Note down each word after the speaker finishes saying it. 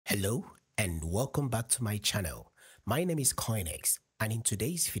Hello and welcome back to my channel. My name is Coinx, and in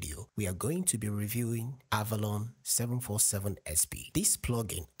today's video we are going to be reviewing Avalon 747SP. This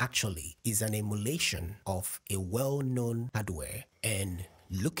plugin actually is an emulation of a well-known hardware, and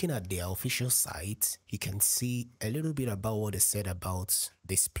looking at their official site you can see a little bit about what they said about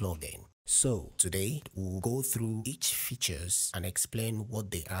this plugin. So today we'll go through each features and explain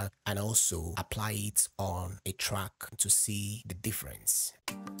what they are and also apply it on a track to see the difference.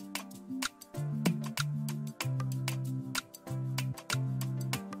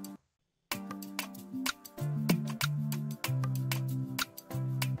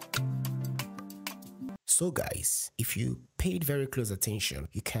 So guys, if you paid very close attention,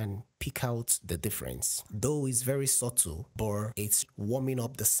 you can pick out the difference. Though it's very subtle, but it's warming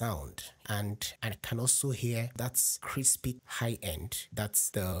up the sound, and I can also hear that's crispy high end.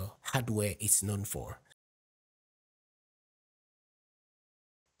 That's the hardware it's known for.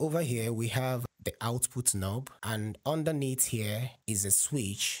 Over here we have the output knob, and underneath here is a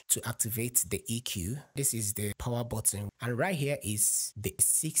switch to activate the EQ. This is the power button, and right here is the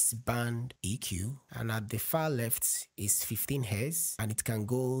 6-band EQ, and at the far left is 15 Hz, and it can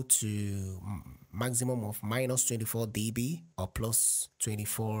go to maximum of -24 dB or plus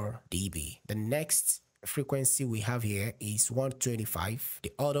 24 dB. The next frequency we have here is 125.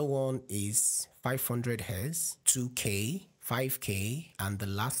 The other one is 500 Hz, 2K, 5K, and the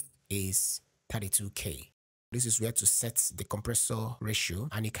last is 32K. This is where to set the compressor ratio,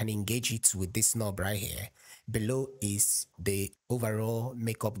 and you can engage it with this knob right here. Below is the overall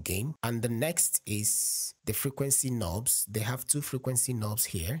makeup gain, and the next is the frequency knobs. They have two frequency knobs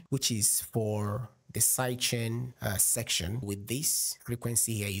here, which is for the sidechain section. With this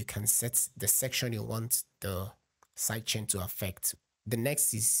frequency here, you can set the section you want the sidechain to affect. The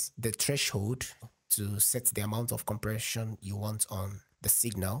next is the threshold to set the amount of compression you want on the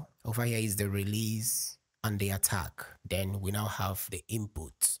signal. Over here is the release and the attack. Then we now have the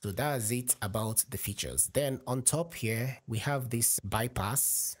input. So that's it about the features. Then on top here we have this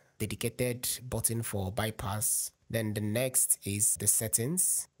bypass, dedicated button for bypass. Then the next is the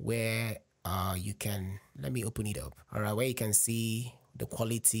settings, where you can, let me open it up. All right, where you can see the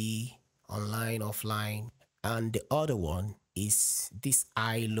quality, online, offline. And the other one is this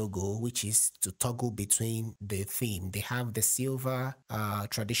eye logo, which is to toggle between the theme. They have the silver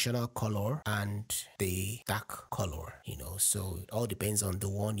traditional color and the dark color, so it all depends on the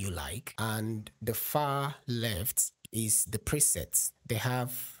one you like. And the far left is the presets. They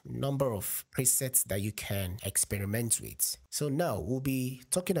have a number of presets that you can experiment with. So now we'll be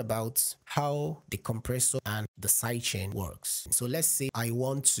talking about how the compressor and the sidechain works. So let's say I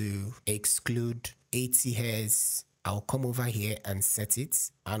want to exclude 80 Hz. I'll come over here and set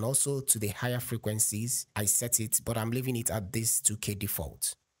it, and also to the higher frequencies I set it, but I'm leaving it at this 2K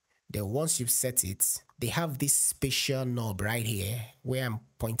default. Then once you've set it, they have this special knob right here where I'm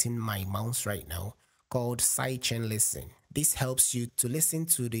pointing my mouse right now, called sidechain listen. This helps you to listen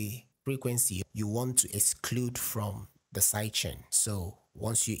to the frequency you want to exclude from the sidechain. So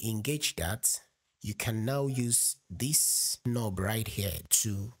once you engage that, you can now use this knob right here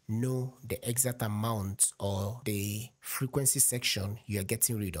to know the exact amount or the frequency section you are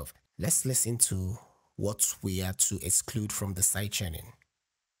getting rid of. Let's listen to what we are to exclude from the sidechaining.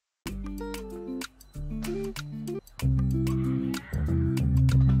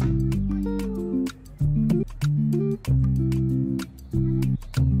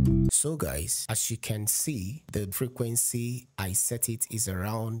 So guys, as you can see, the frequency I set it is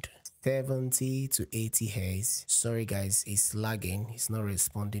around 70 to 80 Hz. Sorry guys, it's lagging, it's not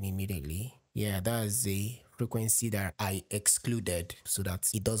responding immediately. Yeah, that's the frequency that I excluded so that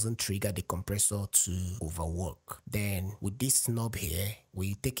it doesn't trigger the compressor to overwork. Then with this knob here,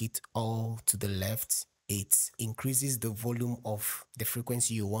 we take it all to the left. It increases the volume of the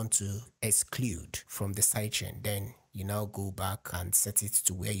frequency you want to exclude from the sidechain. Then you now go back and set it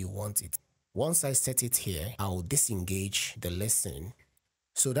to where you want it. Once I set it here, I'll disengage the listen.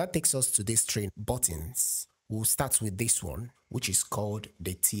 So that takes us to these three buttons. We'll start with this one, which is called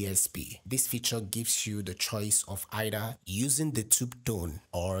the TSP. This feature gives you the choice of either using the tube tone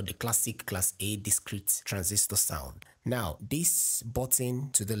or the classic class A discrete transistor sound. Now, this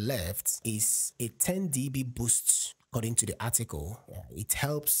button to the left is a 10 dB boost. According to the article, it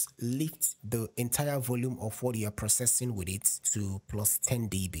helps lift the entire volume of what you're processing with it to plus 10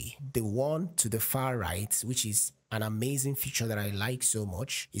 dB. The one to the far right, which is an amazing feature that I like so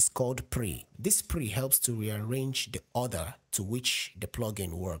much, is called pre. This pre helps to rearrange the order to which the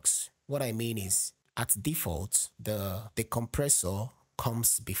plugin works. What I mean is, at default, the compressor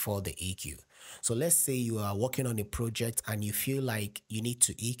comes before the EQ. So let's say you are working on a project and you feel like you need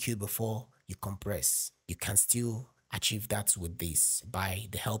to EQ before you compress. You can still achieve that with this by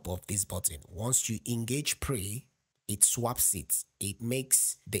the help of this button. Once you engage pre, it swaps it. It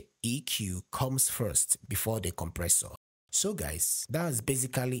makes the EQ comes first before the compressor. So guys, that's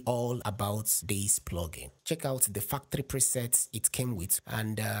basically all about this plugin. Check out the factory presets it came with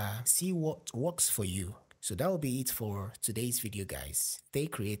and see what works for you. So that will be it for today's video guys. Stay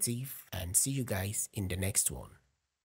creative and see you guys in the next one.